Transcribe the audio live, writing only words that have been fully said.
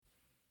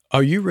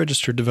Are you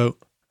registered to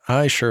vote?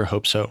 I sure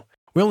hope so.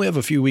 We only have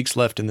a few weeks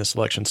left in this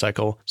election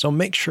cycle, so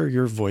make sure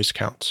your voice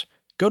counts.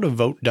 Go to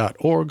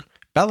vote.org,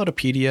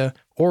 Ballotopedia,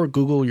 or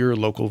Google your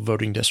local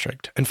voting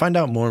district and find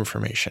out more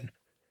information.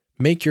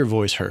 Make your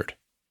voice heard.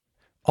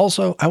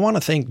 Also, I want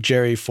to thank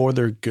Jerry for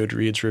their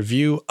Goodreads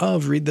review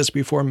of Read This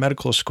Before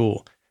Medical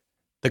School.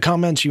 The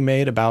comments you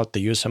made about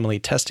the USMLE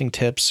testing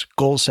tips,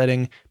 goal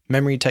setting,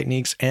 memory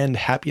techniques, and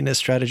happiness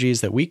strategies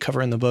that we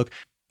cover in the book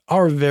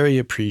are very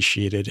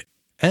appreciated.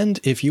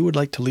 And if you would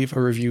like to leave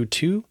a review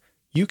too,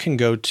 you can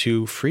go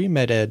to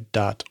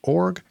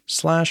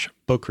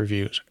freemeded.org/book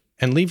reviews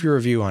and leave your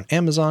review on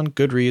Amazon,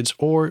 Goodreads,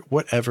 or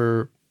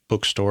whatever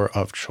bookstore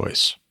of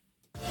choice.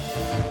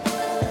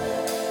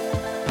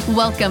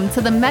 Welcome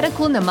to the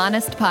Medical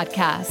Mnemonist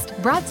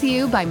Podcast, brought to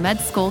you by Med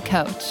School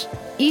Coach.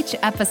 Each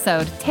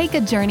episode, take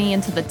a journey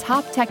into the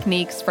top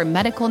techniques for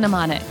medical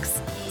mnemonics,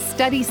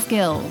 study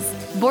skills,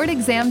 board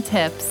exam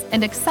tips,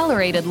 and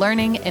accelerated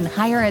learning in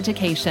higher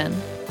education.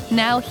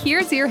 Now,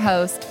 here's your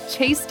host,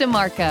 Chase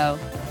DeMarco.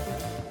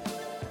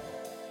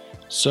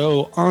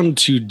 So on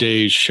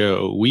today's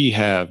show, we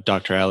have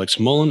Dr. Alex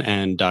Mullen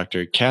and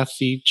Dr.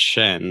 Kathy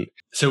Chen.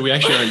 So we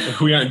aren't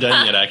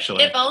done yet,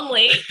 actually. If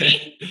only.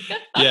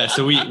 Yeah,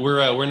 so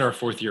we're in our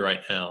fourth year right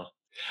now.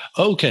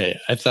 Okay,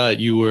 I thought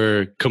you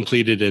were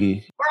completed in... We're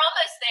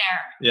almost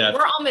there. Yeah.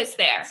 We're almost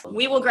there.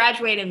 We will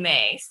graduate in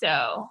May,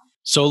 so...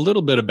 So a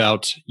little bit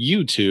about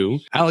you two.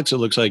 Alex, it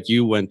looks like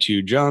you went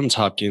to Johns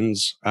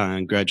Hopkins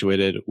and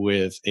graduated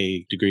with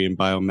a degree in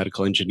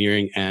biomedical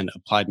engineering and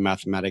applied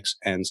mathematics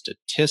and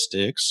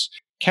statistics.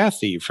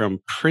 Kathy from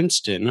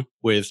Princeton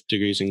with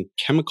degrees in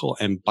chemical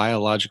and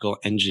biological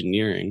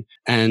engineering.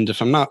 And if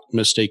I'm not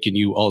mistaken,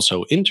 you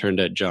also interned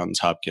at Johns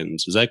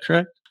Hopkins. Is that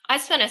correct? I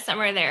spent a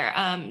summer there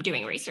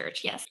doing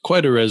research, yes.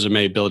 Quite a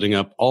resume building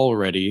up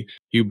already.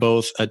 You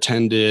both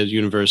attended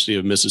University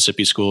of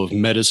Mississippi School of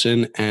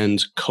Medicine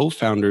and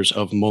co-founders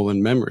of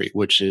Mullen Memory,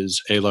 which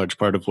is a large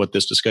part of what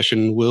this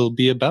discussion will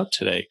be about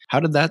today. How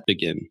did that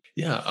begin?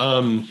 Yeah,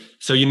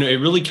 so it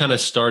really kind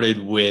of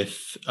started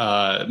with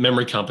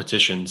memory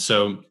competition.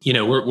 So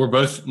we're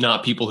both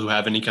not people who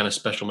have any kind of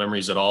special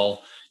memories at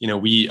all.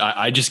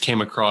 I just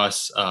came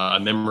across a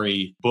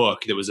memory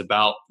book that was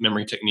about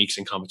memory techniques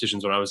and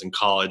competitions when I was in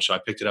college. So I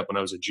picked it up when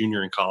I was a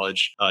junior in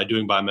college,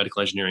 doing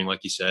biomedical engineering,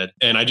 like you said.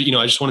 And I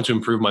just wanted to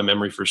improve my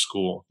memory for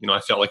school. I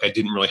felt like I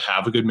didn't really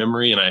have a good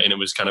memory, and it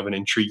was kind of an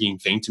intriguing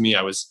thing to me.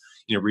 I was,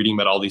 reading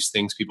about all these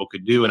things people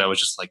could do, and I was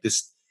just like,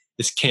 this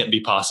can't be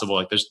possible.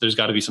 Like there's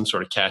got to be some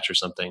sort of catch or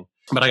something.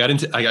 But I got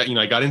into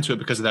it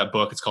because of that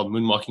book. It's called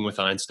Moonwalking with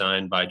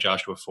Einstein by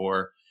Joshua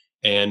Foer,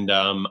 and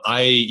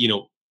I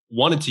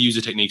wanted to use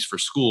the techniques for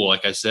school.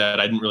 Like I said,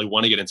 I didn't really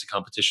want to get into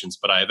competitions,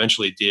 but I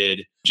eventually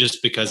did,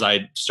 just because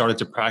I started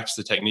to practice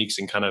the techniques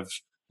and kind of,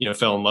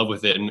 fell in love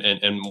with it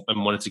and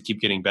wanted to keep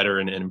getting better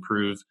and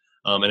improve.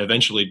 And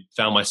eventually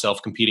found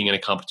myself competing in a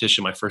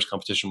competition. My first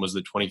competition was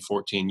the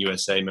 2014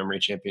 USA Memory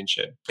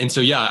Championship. And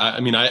so, yeah,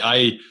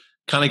 I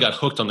kind of got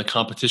hooked on the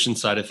competition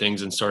side of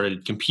things and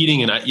started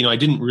competing. And I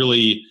didn't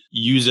really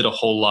use it a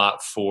whole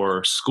lot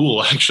for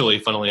school, actually,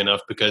 funnily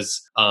enough,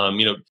 because,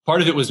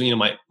 part of it was,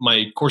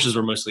 my courses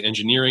were mostly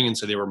engineering. And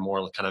so they were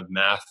more like kind of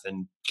math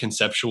and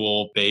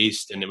conceptual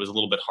based. And it was a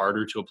little bit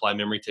harder to apply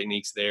memory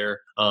techniques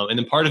there. And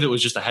then part of it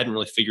was just, I hadn't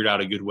really figured out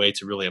a good way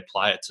to really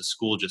apply it to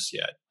school just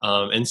yet.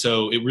 And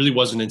so it really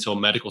wasn't until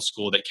medical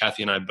school that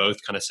Kathy and I both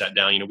kind of sat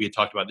down. We had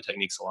talked about the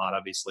techniques a lot,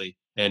 obviously.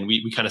 And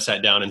we kind of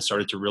sat down and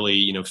started to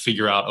really,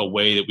 figure out a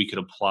way that we could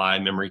apply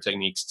memory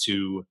techniques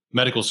to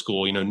medical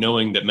school,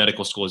 knowing that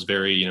medical school is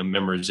very,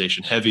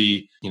 memorization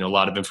heavy, a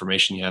lot of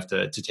information you have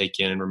to take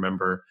in and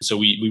remember. So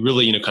we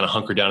really, kind of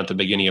hunkered down at the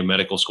beginning of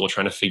medical school,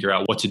 trying to figure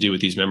out what to do with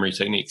these memory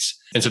techniques.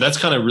 And so that's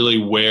kind of really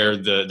where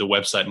the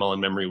website Mullen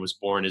Memory was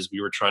born, is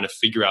we were trying to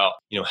figure out,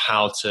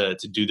 how to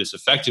do this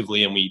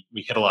effectively. And we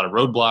hit a lot of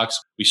roadblocks.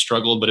 We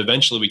struggled, but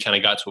eventually we kind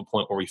of got to a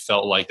point where we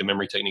felt like the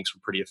memory techniques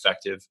were pretty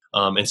effective.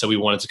 And so we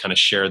wanted to kind of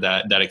share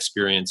that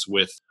experience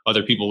with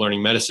other people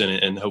learning medicine,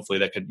 and hopefully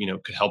that could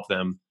help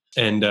them.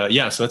 And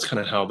so that's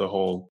kind of how the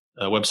whole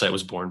website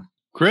was born.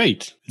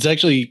 Great. It's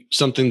actually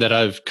something that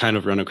I've kind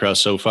of run across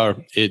so far.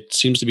 It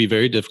seems to be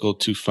very difficult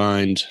to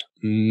find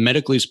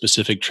medically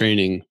specific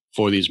training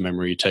for these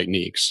memory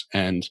techniques,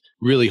 and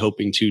really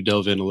hoping to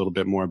delve in a little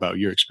bit more about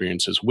your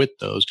experiences with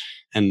those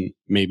and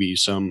maybe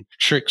some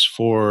tricks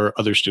for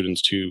other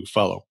students to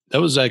follow.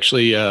 That was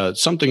actually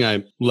something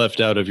I left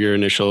out of your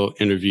initial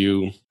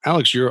interview.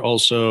 Alex, you're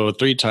also a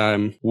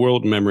 3-time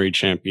world memory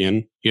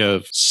champion. You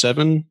have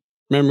 7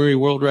 memory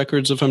world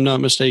records, if I'm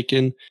not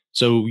mistaken.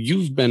 So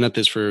you've been at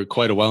this for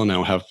quite a while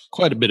now, have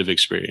quite a bit of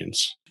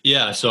experience.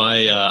 Yeah, so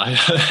I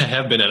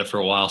have been at it for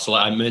a while. So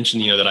I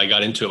mentioned, that I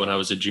got into it when I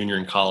was a junior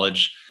in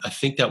college. I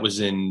think that was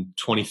in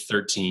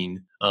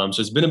 2013. So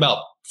it's been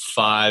about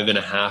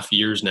 5.5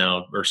 years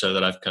now or so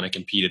that I've kind of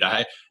competed.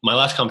 My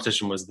last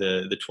competition was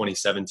the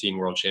 2017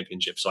 World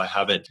Championship, so I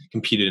haven't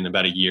competed in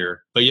about a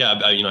year. But yeah,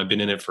 I've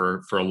been in it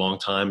for a long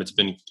time. It's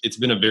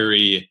been a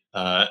very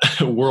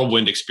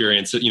whirlwind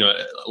experience. A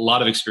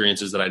lot of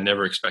experiences that I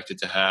never expected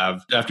to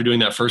have. After doing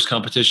that first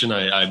competition,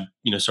 I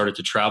started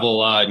to travel a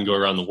lot and go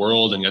around the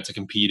world and got to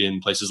compete in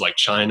places like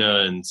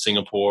China and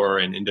Singapore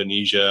and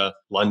Indonesia,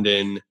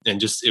 London, and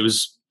just it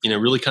was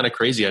really kind of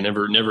crazy. I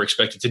never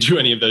expected to do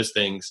any of those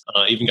things.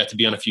 Even got to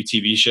be on a few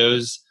TV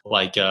shows.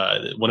 Like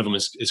one of them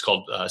is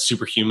called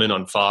Superhuman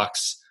on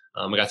Fox.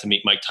 I got to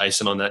meet Mike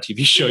Tyson on that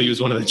TV show. He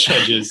was one of the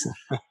judges.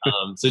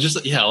 So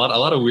just a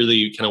lot of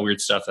really kind of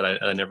weird stuff that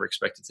I never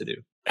expected to do.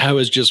 I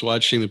was just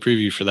watching the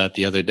preview for that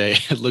the other day.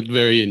 It looked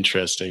very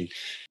interesting.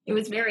 It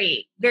was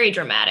very, very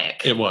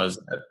dramatic. It was.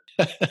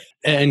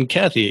 And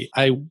Kathy,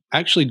 I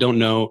actually don't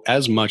know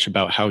as much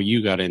about how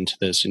you got into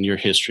this and your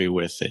history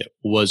with it.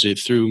 Was it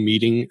through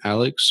meeting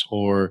Alex,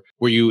 or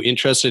were you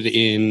interested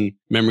in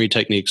memory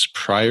techniques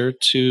prior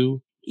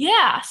to?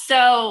 Yeah.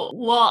 So,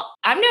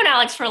 I've known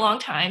Alex for a long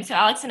time. So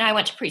Alex and I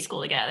went to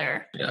preschool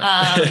together.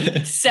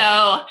 Yeah. So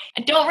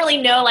I don't really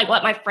know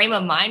what my frame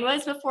of mind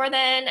was before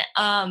then.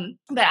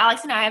 But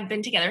Alex and I have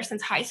been together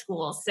since high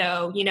school.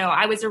 So,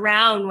 I was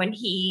around when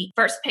he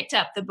first picked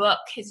up the book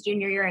his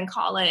junior year in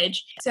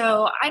college.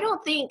 So I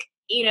don't think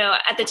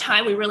at the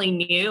time we really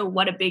knew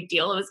what a big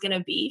deal it was going to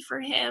be for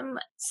him.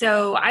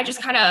 So I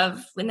just kind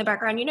of in the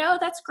background,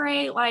 that's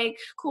great,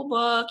 cool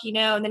book,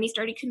 and then he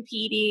started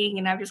competing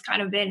and I've just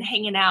kind of been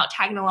hanging out,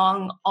 tagging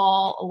along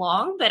all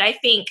along. But I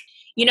think,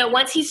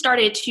 once he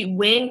started to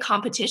win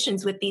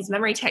competitions with these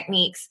memory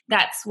techniques,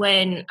 that's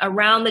when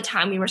around the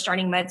time we were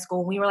starting med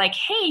school, we were like,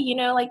 hey,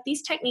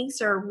 these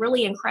techniques are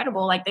really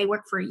incredible. They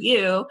work for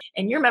you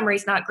and your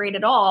memory's not great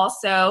at all.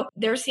 So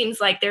there seems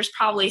like there's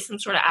probably some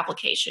sort of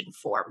application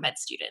for med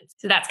students.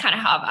 So that's kind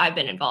of how I've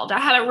been involved. I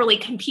haven't really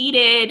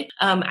competed.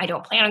 I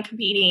don't plan on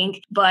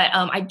competing, but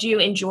I do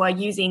enjoy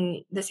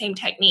using the same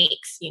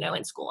techniques,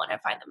 in school, and I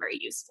find them very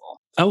useful.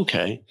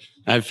 Okay.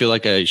 I feel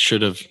like I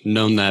should have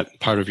known that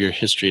part of your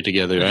history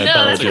together. No,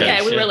 that's okay.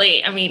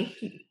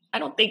 I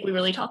don't think we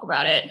really talk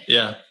about it.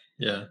 Yeah.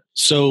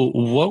 So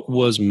what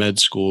was med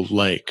school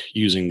like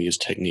using these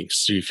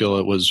techniques? Do you feel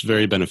it was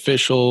very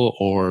beneficial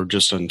or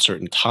just on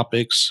certain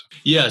topics?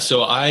 Yeah.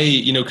 So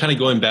I, kind of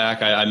going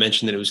back, I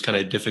mentioned that it was kind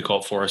of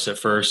difficult for us at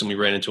first and we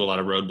ran into a lot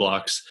of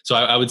roadblocks. So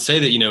I would say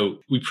that,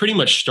 we pretty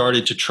much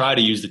started to try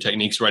to use the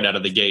techniques right out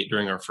of the gate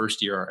during our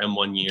first year, our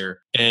M1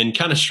 year, and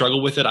kind of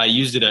struggled with it. I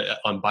used it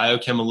on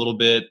biochem a little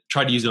bit,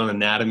 tried to use it on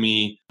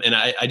anatomy. And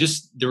I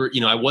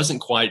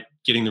wasn't quite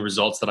getting the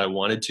results that I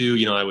wanted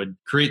to. I would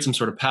create some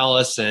sort of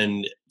palace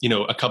and,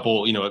 a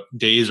couple,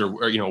 days or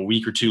a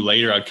week or two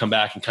later, I'd come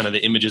back and kind of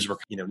the images were,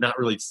 not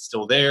really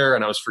still there.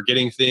 And I was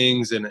forgetting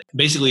things. And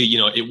basically,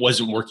 it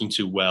wasn't working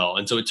too well.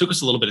 And so it took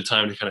us a little bit of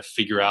time to kind of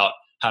figure out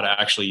how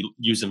to actually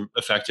use them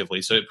effectively.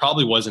 So it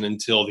probably wasn't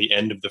until the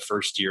end of the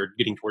first year,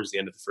 getting towards the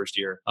end of the first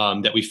year,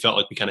 that we felt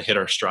like we kind of hit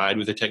our stride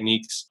with the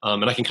techniques.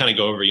 And I can kind of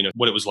go over,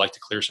 what it was like to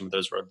clear some of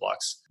those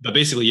roadblocks. But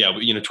basically, yeah,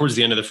 towards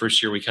the end of the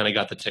first year, we kind of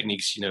got the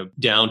techniques,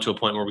 down to a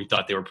point where we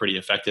thought they were pretty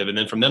effective. And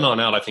then from then on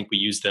out, I think we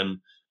used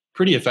them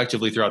pretty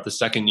effectively throughout the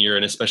second year,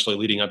 and especially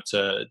leading up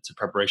to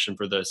preparation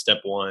for the Step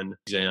 1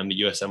 exam,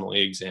 the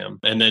USMLE exam.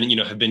 And then,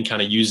 have been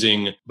kind of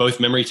using both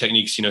memory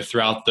techniques,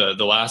 throughout the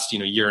last,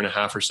 year and a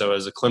half or so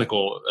as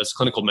clinical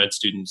med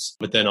students,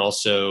 but then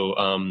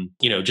also,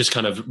 just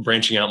kind of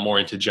branching out more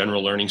into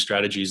general learning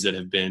strategies that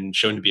have been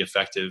shown to be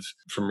effective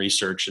from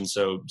research. And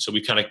so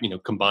we kind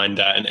of, combined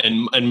that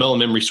and Melon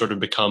Memory sort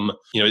of become,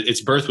 its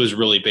birth was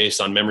really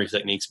based on memory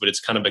techniques, but it's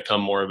kind of become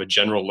more of a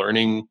general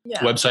learning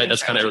website.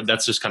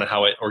 That's just kind of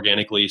how it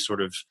organically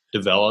sort of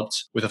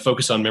developed, with a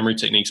focus on memory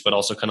techniques, but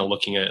also kind of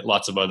looking at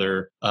lots of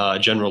other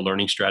general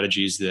learning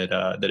strategies that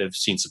have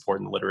seen support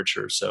in the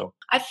literature. So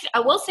I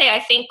will say, I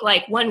think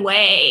one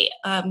way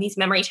these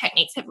memory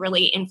techniques have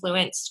really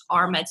influenced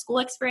our med school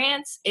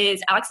experience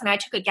is Alex and I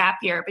took a gap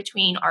year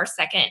between our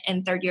second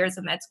and third years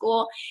of med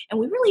school, and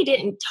we really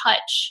didn't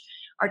touch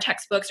our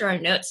textbooks or our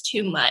notes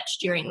too much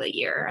during the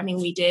year. I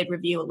mean, we did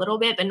review a little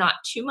bit, but not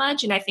too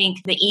much. And I think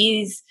the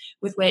ease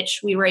with which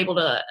we were able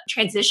to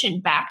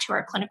transition back to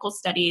our clinical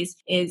studies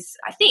is,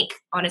 I think,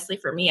 honestly,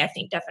 for me, I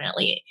think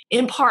definitely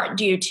in part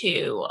due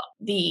to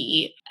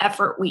the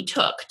effort we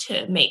took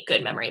to make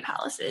good memory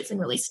palaces and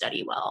really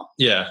study well.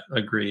 Yeah,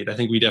 agreed. I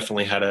think we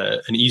definitely had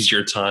an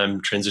easier time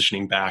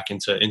transitioning back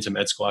into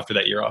med school after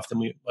that year off than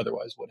we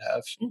otherwise would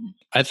have. Mm-hmm.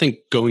 I think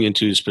going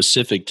into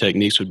specific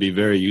techniques would be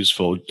very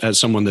useful. As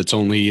someone that's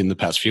only in the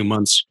past few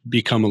months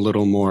become a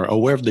little more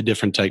aware of the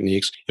different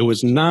techniques. It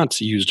was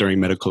not used during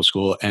medical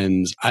school,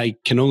 and I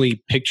can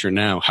only picture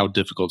now how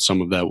difficult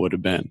some of that would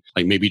have been.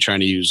 Like maybe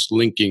trying to use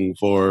linking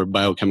for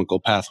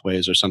biochemical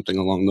pathways or something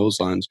along those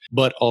lines.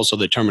 But also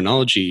the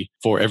terminology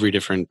for every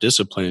different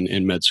discipline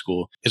in med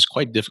school is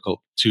quite difficult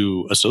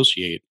to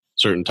associate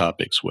certain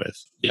topics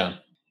with. Yeah.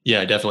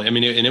 Yeah, definitely. I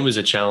mean, and it was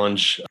a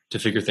challenge to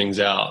figure things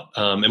out.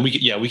 And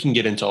we can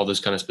get into all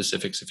those kind of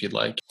specifics if you'd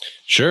like.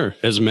 Sure.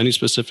 As many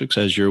specifics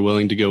as you're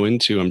willing to go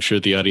into, I'm sure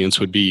the audience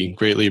would be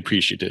greatly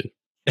appreciative.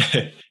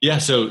 Yeah.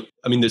 So,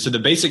 I mean, so the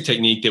basic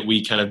technique that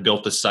we kind of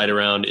built the site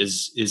around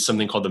is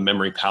something called the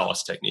memory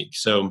palace technique.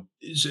 So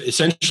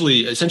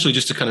essentially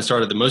just to kind of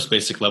start at the most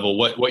basic level,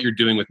 what you're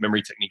doing with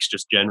memory techniques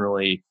just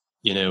generally,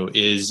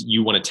 is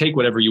you want to take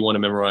whatever you want to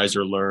memorize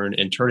or learn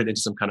and turn it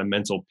into some kind of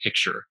mental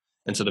picture.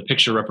 And so the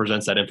picture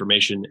represents that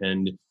information,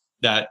 and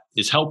that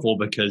is helpful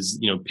because,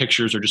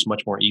 pictures are just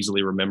much more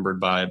easily remembered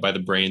by the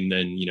brain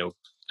than,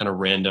 kind of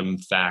random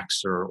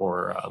facts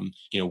or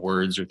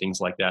words or things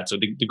like that. So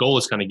the goal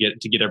is kind of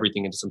get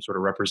everything into some sort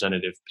of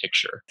representative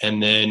picture.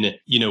 And then,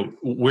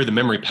 where the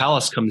memory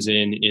palace comes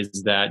in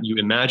is that you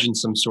imagine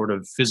some sort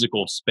of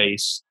physical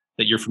space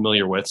that you're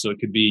familiar with. So it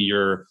could be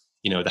your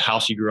the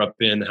house you grew up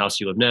in, the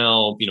house you live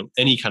now,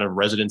 any kind of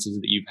residences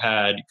that you've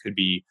had. It could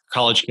be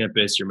college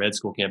campus, your med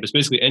school campus,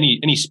 basically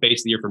any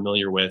space that you're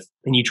familiar with.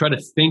 And you try to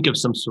think of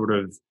some sort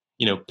of,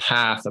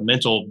 path, a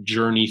mental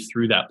journey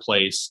through that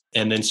place.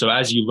 And then, so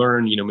as you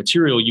learn,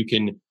 material, you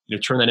can,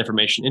 turn that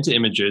information into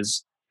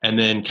images and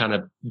then kind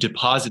of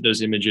deposit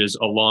those images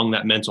along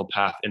that mental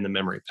path in the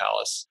memory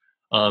palace.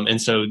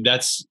 And so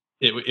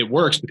it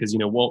works because,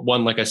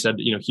 one, like I said,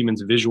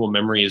 humans' visual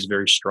memory is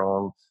very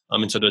strong.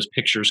 And so those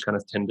pictures kind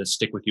of tend to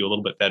stick with you a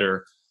little bit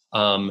better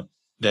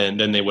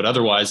than they would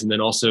otherwise. And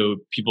then also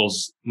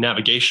people's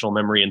navigational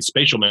memory and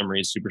spatial memory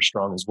is super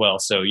strong as well.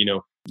 So,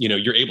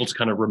 you're able to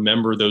kind of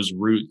remember those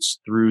routes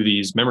through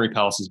these memory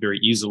palaces very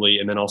easily.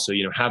 And then also,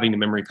 having the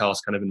memory palace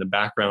kind of in the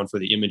background for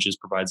the images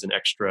provides an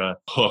extra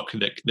hook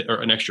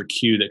or an extra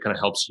cue that kind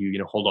of helps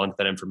you, hold on to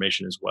that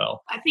information as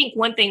well. I think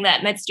one thing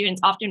that med students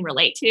often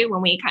relate to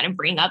when we kind of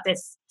bring up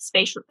this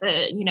spatial,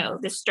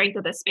 the strength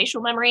of the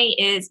spatial memory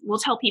is we'll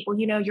tell people,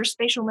 your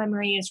spatial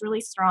memory is really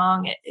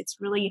strong. It's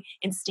really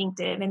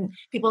instinctive. And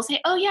people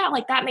say, oh yeah,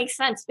 like that makes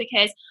sense,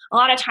 because a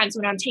lot of times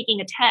when I'm taking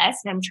a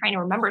test and I'm trying to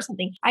remember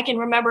something, I can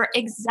remember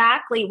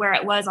exactly where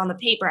it was on the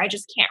paper. I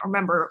just can't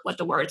remember what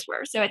the words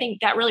were. So I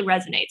think that really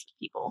resonates with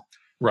people.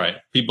 Right.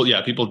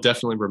 People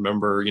definitely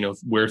remember,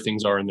 where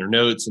things are in their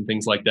notes and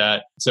things like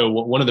that. So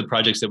one of the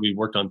projects that we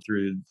worked on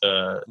through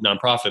the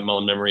nonprofit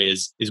Mullen Memory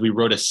is we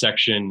wrote a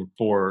section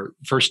for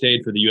first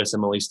aid for the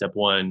USMLE Step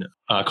 1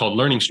 called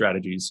Learning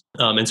Strategies.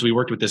 And so we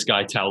worked with this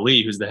guy, Tao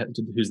Lee, who's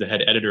the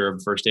head editor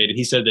of First Aid. And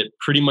he said that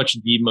pretty much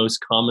the most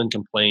common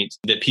complaint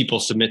that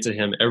people submit to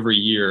him every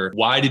year,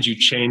 why did you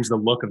change the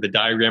look of the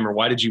diagram, or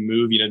why did you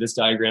move, this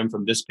diagram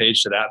from this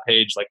page to that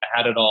page? Like I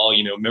had it all,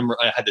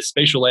 I had the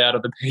spatial layout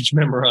of the page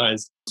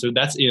memorized. So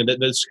that's,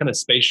 those kind of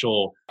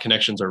spatial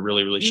connections are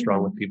really, really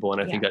strong with people.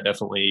 And I think that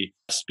definitely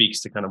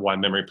speaks to kind of why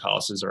memory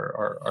palaces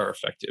are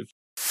effective.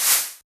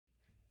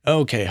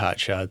 Okay,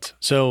 hotshots.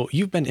 So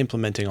you've been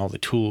implementing all the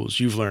tools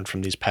you've learned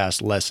from these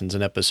past lessons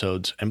and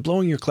episodes and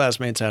blowing your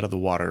classmates out of the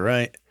water,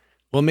 right?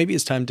 Well, maybe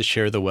it's time to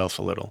share the wealth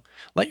a little.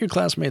 Let your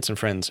classmates and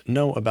friends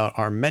know about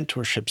our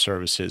mentorship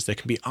services that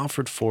can be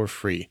offered for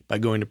free by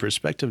going to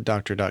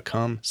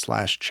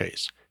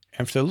perspectivedoctor.com/chase.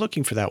 And if they're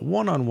looking for that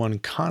one-on-one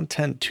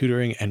content,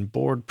 tutoring, and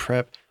board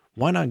prep,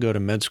 why not go to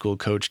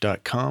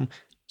medschoolcoach.com,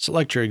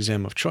 select your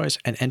exam of choice,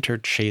 and enter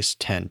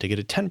CHASE10 to get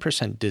a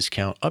 10%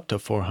 discount up to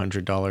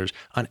 $400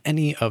 on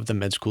any of the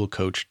Med School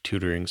Coach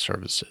tutoring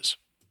services.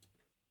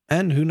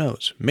 And who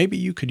knows, maybe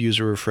you could use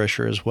a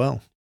refresher as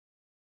well.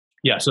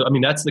 Yeah. So,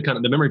 that's the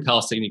memory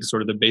palace technique is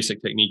sort of the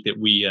basic technique that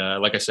we,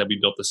 like I said, we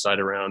built the site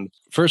around.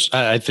 First,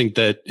 I think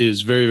that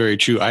is very, very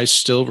true. I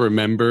still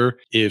remember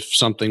if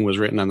something was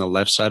written on the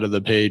left side of the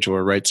page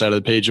or right side of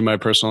the page in my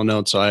personal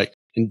notes. So I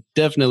can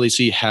definitely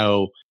see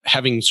how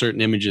having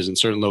certain images in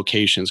certain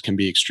locations can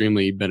be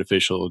extremely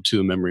beneficial to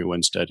the memory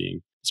when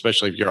studying,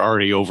 especially if you're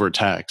already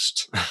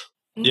overtaxed.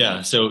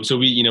 Yeah. So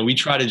we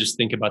try to just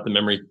think about the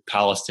memory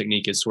palace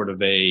technique as sort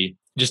of a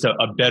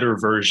better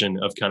version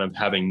of kind of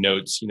having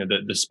notes,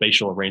 the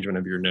spatial arrangement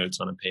of your notes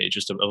on a page,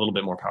 just a little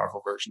bit more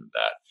powerful version of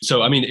that.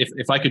 So,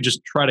 if I could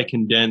just try to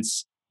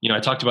condense, I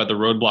talked about the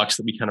roadblocks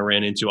that we kind of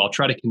ran into. I'll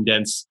try to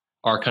condense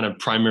our kind of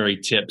primary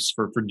tips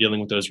for dealing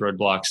with those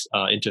roadblocks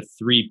into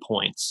 3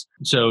 points.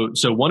 So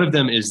one of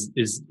them is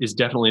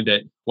definitely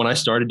that when I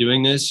started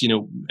doing this,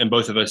 and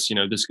both of us,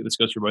 this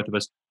goes for both of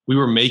us, we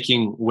were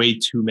making way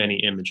too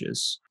many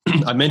images.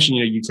 I mentioned,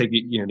 you take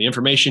the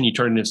information, you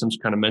turn it into some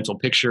kind of mental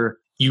picture.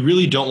 You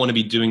really don't want to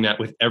be doing that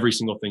with every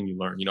single thing you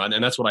learn,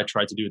 and that's what I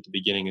tried to do at the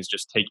beginning, is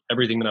just take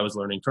everything that I was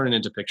learning, turn it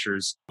into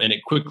pictures. And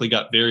it quickly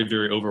got very,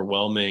 very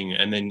overwhelming.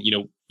 And then,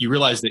 you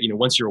realize that,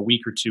 once you're a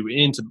week or two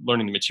into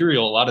learning the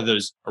material, a lot of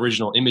those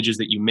original images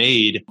that you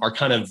made are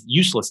kind of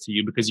useless to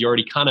you because you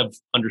already kind of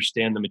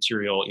understand the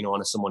material,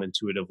 on a somewhat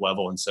intuitive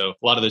level. And so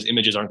a lot of those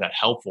images aren't that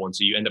helpful. And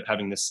so you end up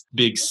having this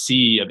big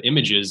sea of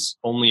images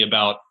only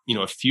about,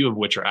 a few of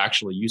which are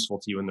actually useful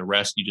to you, and the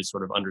rest you just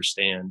sort of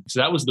understand. So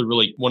that was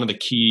really one of the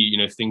key,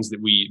 things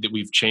that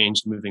we've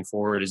changed moving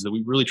forward, is that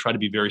we really try to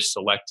be very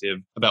selective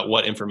about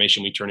what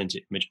information we turn into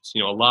images. A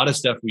lot of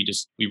stuff we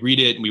read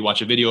it and we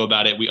watch a video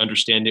about it, we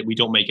understand it, we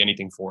don't make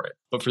anything for it.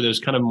 But for those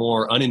kind of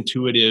more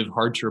unintuitive,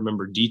 hard to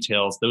remember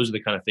details, those are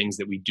the kind of things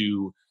that we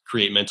do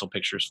create mental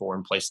pictures for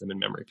and place them in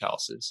memory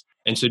palaces.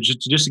 And so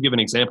just to give an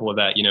example of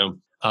that,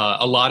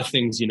 a lot of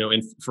things,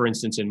 for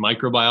instance, in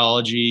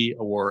microbiology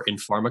or in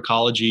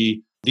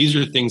pharmacology, these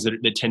are things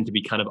that tend to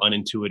be kind of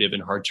unintuitive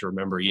and hard to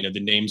remember. The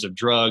names of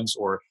drugs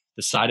or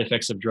the side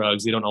effects of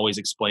drugs, they don't always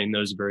explain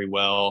those very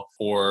well,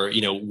 or,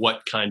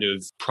 what kind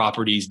of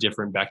properties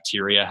different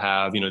bacteria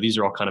have. These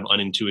are all kind of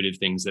unintuitive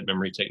things that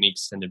memory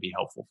techniques tend to be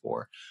helpful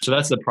for. So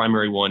that's the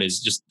primary one, is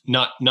just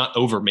not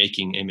over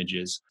making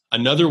images.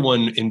 Another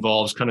one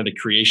involves kind of the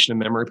creation of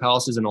memory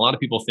palaces. And a lot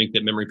of people think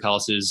that memory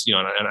palaces,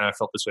 and I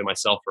felt this way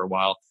myself for a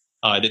while,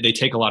 that they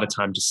take a lot of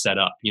time to set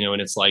up,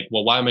 and it's like,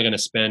 well, why am I going to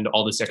spend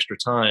all this extra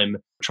time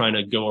trying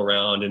to go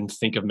around and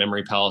think of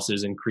memory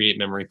palaces and create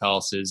memory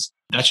palaces?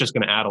 That's just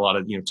going to add a lot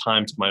of,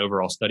 time to my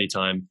overall study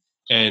time.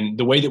 And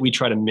the way that we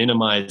try to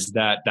minimize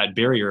that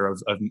barrier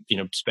of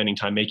spending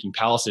time making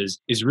palaces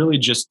is really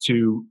just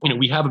to,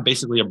 we have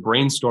basically a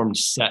brainstormed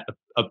set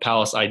of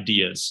palace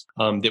ideas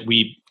that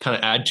we kind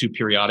of add to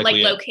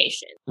periodically. Like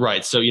location.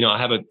 Right. So, I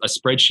have a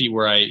spreadsheet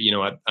where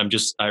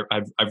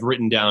I've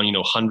written down,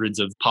 hundreds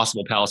of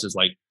possible palaces,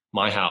 like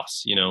my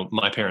house,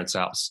 my parents'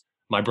 house,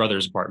 my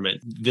brother's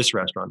apartment, this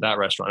restaurant, that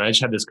restaurant. And I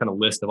just had this kind of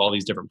list of all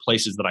these different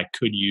places that I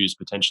could use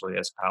potentially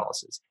as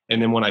palaces.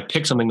 And then when I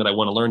pick something that I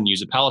want to learn and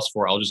use a palace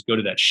for, I'll just go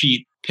to that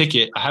sheet, pick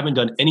it. I haven't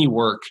done any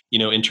work,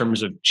 in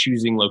terms of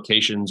choosing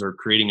locations or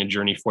creating a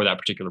journey for that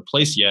particular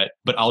place yet,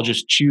 but I'll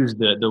just choose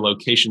the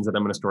locations that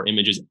I'm going to store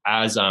images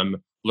as I'm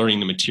learning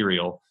the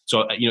material.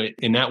 So,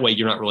 in that way,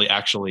 you're not really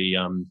actually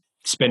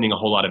spending a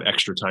whole lot of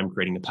extra time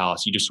creating the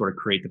palace. You just sort of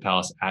create the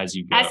palace as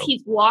you go. As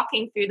he's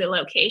walking through the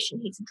location,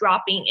 he's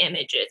dropping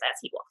images as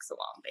he walks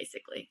along,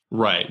 basically.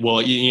 Right. Well,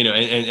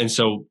 and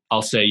so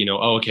I'll say,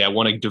 okay, I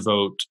want to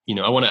devote,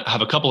 I want to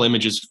have a couple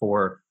images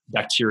for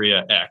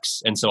bacteria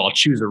X. And so I'll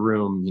choose a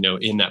room,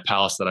 in that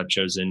palace that I've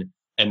chosen,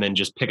 and then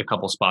just pick a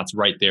couple spots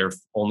right there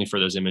only for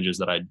those images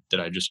that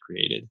I just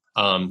created.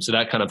 So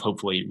that kind of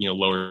hopefully,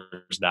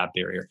 lowers that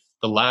barrier.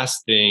 The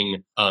last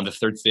thing, the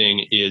third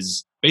thing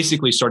is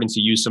basically starting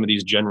to use some of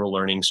these general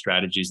learning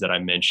strategies that I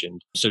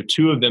mentioned. So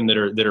two of them that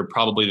are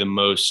probably the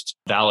most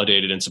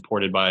validated and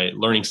supported by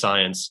learning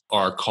science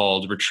are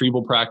called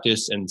retrieval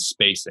practice and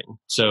spacing.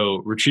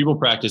 So retrieval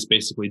practice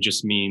basically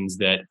just means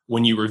that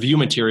when you review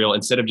material,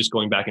 instead of just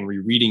going back and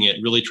rereading it,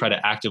 really try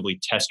to actively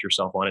test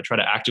yourself on it, try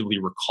to actively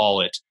recall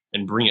it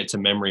and bring it to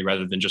memory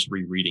rather than just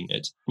rereading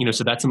it.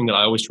 So that's something that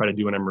I always try to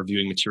do when I'm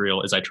reviewing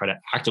material, is I try to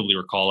actively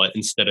recall it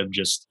instead of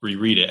just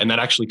reread it. And that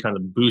actually kind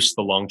of boosts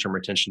the long-term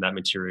retention of that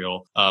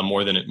material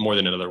more than it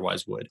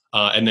otherwise would.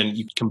 And then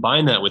you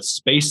combine that with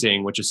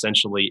spacing, which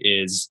essentially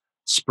is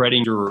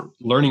spreading your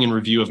learning and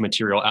review of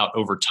material out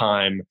over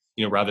time,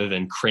 rather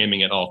than cramming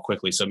it all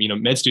quickly. So,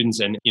 med students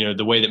and,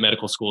 the way that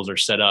medical schools are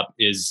set up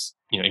is,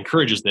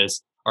 encourages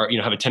this, are,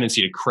 have a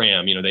tendency to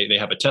cram. They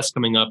have a test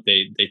coming up.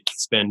 They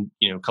spend,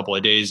 a couple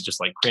of days just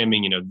like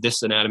cramming,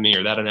 this anatomy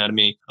or that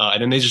anatomy.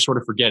 And then they just sort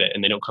of forget it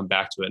and they don't come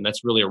back to it. And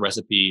that's really a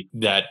recipe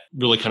that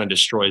really kind of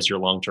destroys your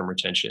long-term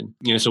retention.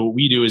 So what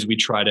we do is we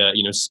try to,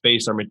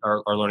 space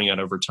our learning out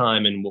over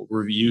time, and we'll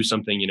review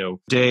something,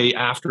 day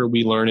after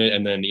we learn it.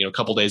 And then, a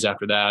couple days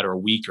after that, or a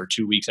week or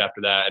 2 weeks after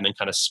that, and then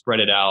kind of spread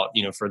it out,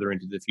 further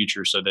into the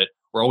future, so that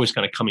we're always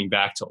kind of coming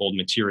back to old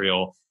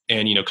material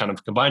and, kind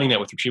of combining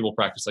that with retrieval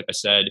practice. Like I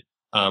said,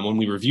 when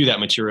we review that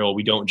material,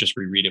 we don't just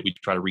reread it, we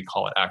try to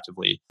recall it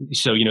actively.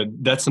 So,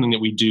 that's something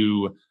that we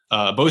do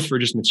both for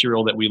just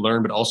material that we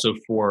learn, but also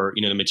for,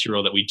 the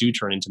material that we do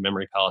turn into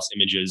memory palace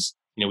images.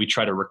 We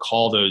try to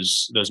recall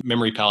those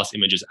memory palace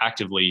images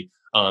actively,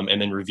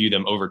 and then review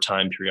them over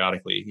time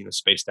periodically,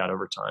 spaced out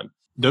over time.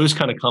 Those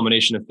kind of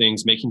combination of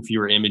things, making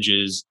fewer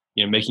images,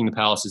 making the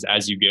palaces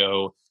as you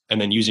go, and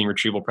then using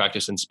retrieval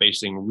practice and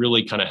spacing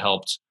really kind of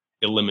helped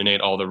eliminate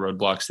all the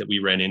roadblocks that we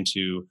ran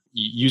into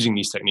using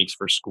these techniques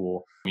for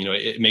school.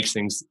 It makes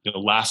things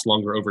last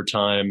longer over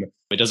time.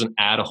 It doesn't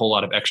add a whole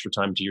lot of extra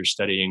time to your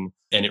studying.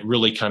 And it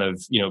really kind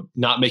of,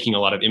 not making a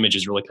lot of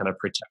images really kind of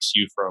protects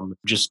you from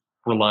just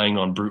relying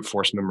on brute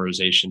force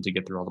memorization to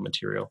get through all the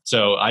material.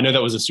 So I know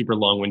that was a super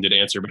long-winded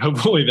answer, but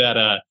hopefully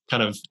that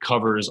kind of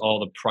covers all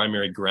the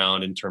primary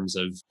ground in terms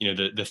of,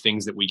 the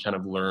things that we kind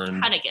of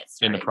learned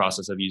in the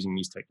process of using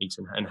these techniques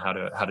and how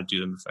to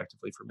do them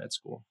effectively for med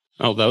school.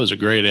 Oh, that was a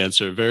great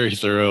answer. Very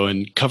thorough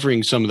and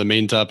covering some of the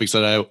main topics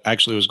that I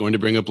actually was going to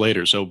bring up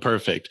later. So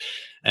perfect.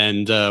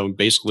 And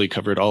basically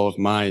covered all of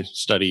my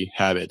study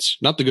habits,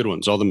 not the good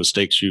ones, all the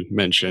mistakes you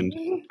mentioned.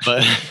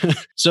 But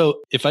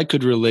so if I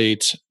could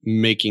relate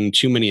making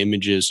too many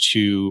images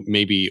to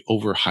maybe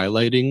over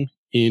highlighting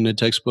in a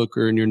textbook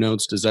or in your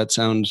notes, does that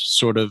sound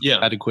sort of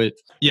adequate?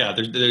 Yeah,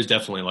 there's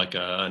definitely like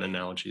an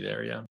analogy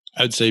there. Yeah.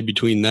 I'd say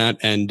between that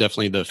and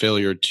definitely the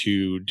failure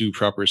to do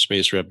proper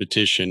space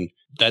repetition,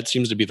 that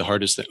seems to be the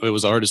hardest thing. It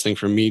was the hardest thing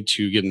for me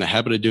to get in the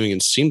habit of doing,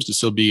 and seems to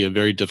still be a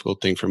very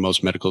difficult thing for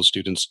most medical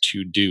students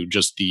to do,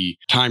 just the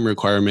time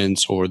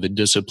requirements or the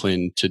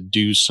discipline to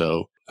do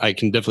so. I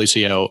can definitely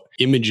see how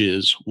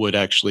images would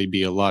actually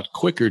be a lot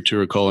quicker to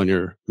recall in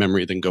your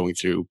memory than going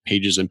through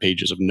pages and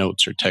pages of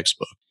notes or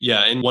textbook.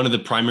 Yeah, and one of the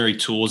primary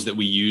tools that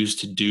we use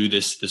to do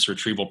this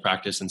retrieval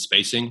practice and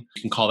spacing,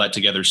 you can call that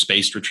together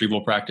spaced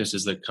retrieval practice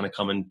is the kind of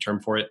common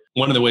term for it.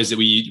 One of the ways that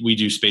we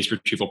do spaced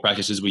retrieval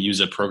practice is we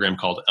use a program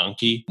called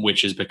Anki,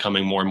 which is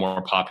becoming more and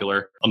more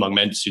popular among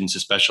med students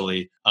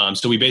especially.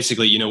 So we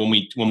basically,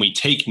 when we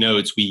take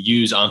notes, we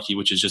use Anki,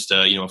 which is just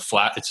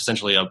it's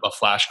essentially a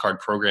flashcard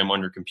program on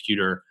your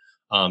computer.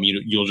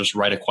 You'll just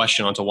write a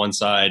question onto one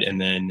side,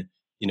 and then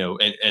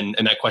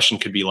and that question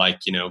could be like,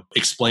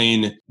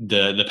 explain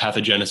the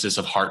pathogenesis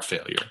of heart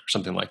failure or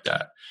something like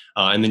that.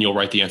 And then you'll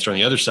write the answer on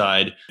the other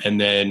side.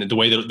 And then the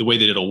way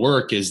that it'll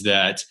work is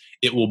that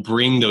it will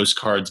bring those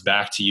cards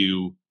back to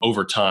you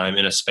over time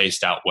in a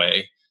spaced out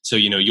way. So,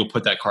 you'll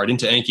put that card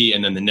into Anki,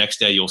 and then the next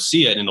day you'll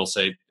see it and it'll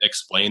say,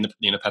 explain the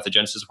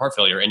pathogenesis of heart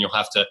failure. And you'll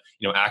have to,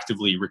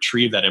 actively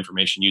retrieve that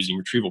information using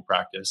retrieval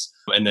practice.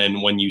 And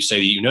then when you say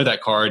that you know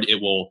that card,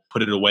 it will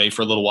put it away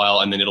for a little while,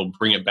 and then it'll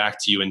bring it back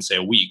to you in, say,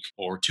 a week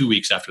or 2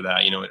 weeks after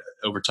that,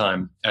 over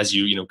time as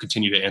you,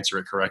 continue to answer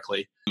it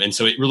correctly. And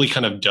so it really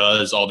kind of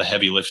does all the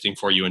heavy lifting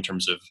for you in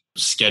terms of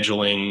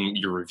scheduling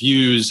your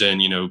reviews and,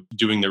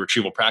 doing the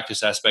retrieval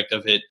practice aspect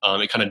of it.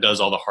 It kind of does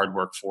all the hard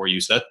work for you.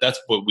 So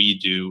that's what we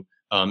do.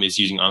 Is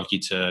using Anki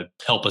to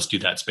help us do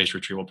that spaced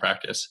retrieval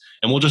practice.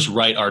 And we'll just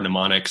write our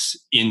mnemonics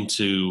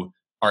into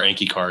our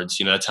Anki cards.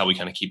 That's how we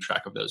kind of keep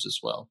track of those as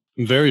well.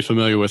 I'm very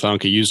familiar with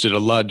Anki. Used it a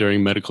lot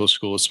during medical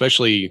school,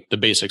 especially the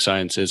basic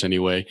sciences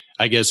anyway.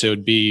 I guess it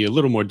would be a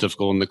little more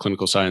difficult in the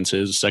clinical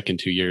sciences, second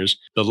 2 years.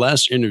 The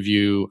last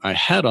interview I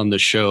had on the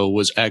show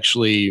was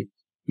actually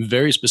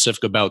very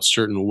specific about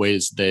certain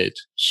ways that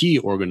he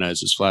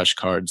organizes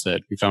flashcards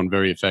that we found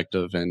very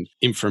effective and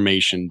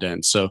information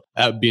dense. So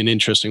that would be an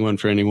interesting one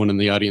for anyone in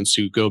the audience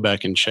to go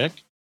back and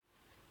check.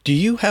 Do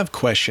you have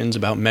questions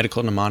about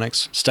medical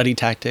mnemonics, study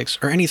tactics,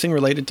 or anything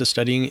related to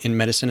studying in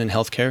medicine and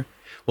healthcare?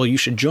 Well, you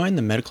should join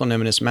the Medical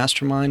Mnemonist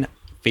Mastermind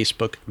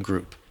Facebook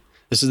group.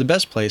 This is the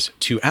best place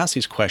to ask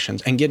these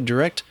questions and get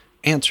direct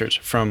answers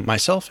from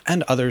myself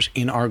and others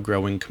in our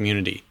growing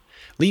community.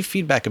 Leave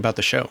feedback about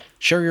the show,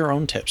 share your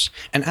own tips,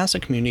 and ask the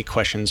community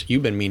questions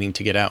you've been meaning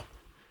to get out.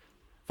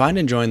 Find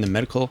and join the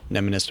Medical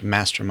Mnemonist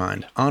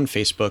Mastermind on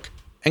Facebook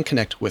and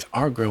connect with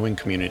our growing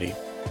community.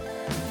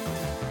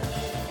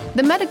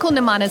 The Medical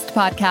Mnemonist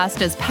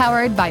podcast is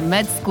powered by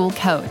Med School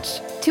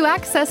Coach. To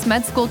access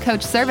Med School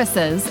Coach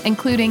services,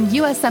 including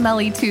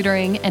USMLE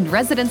tutoring and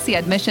residency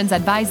admissions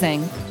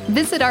advising,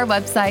 visit our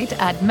website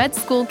at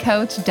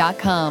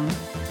medschoolcoach.com.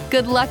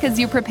 Good luck as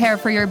you prepare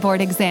for your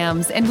board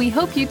exams, and we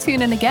hope you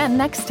tune in again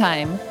next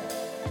time.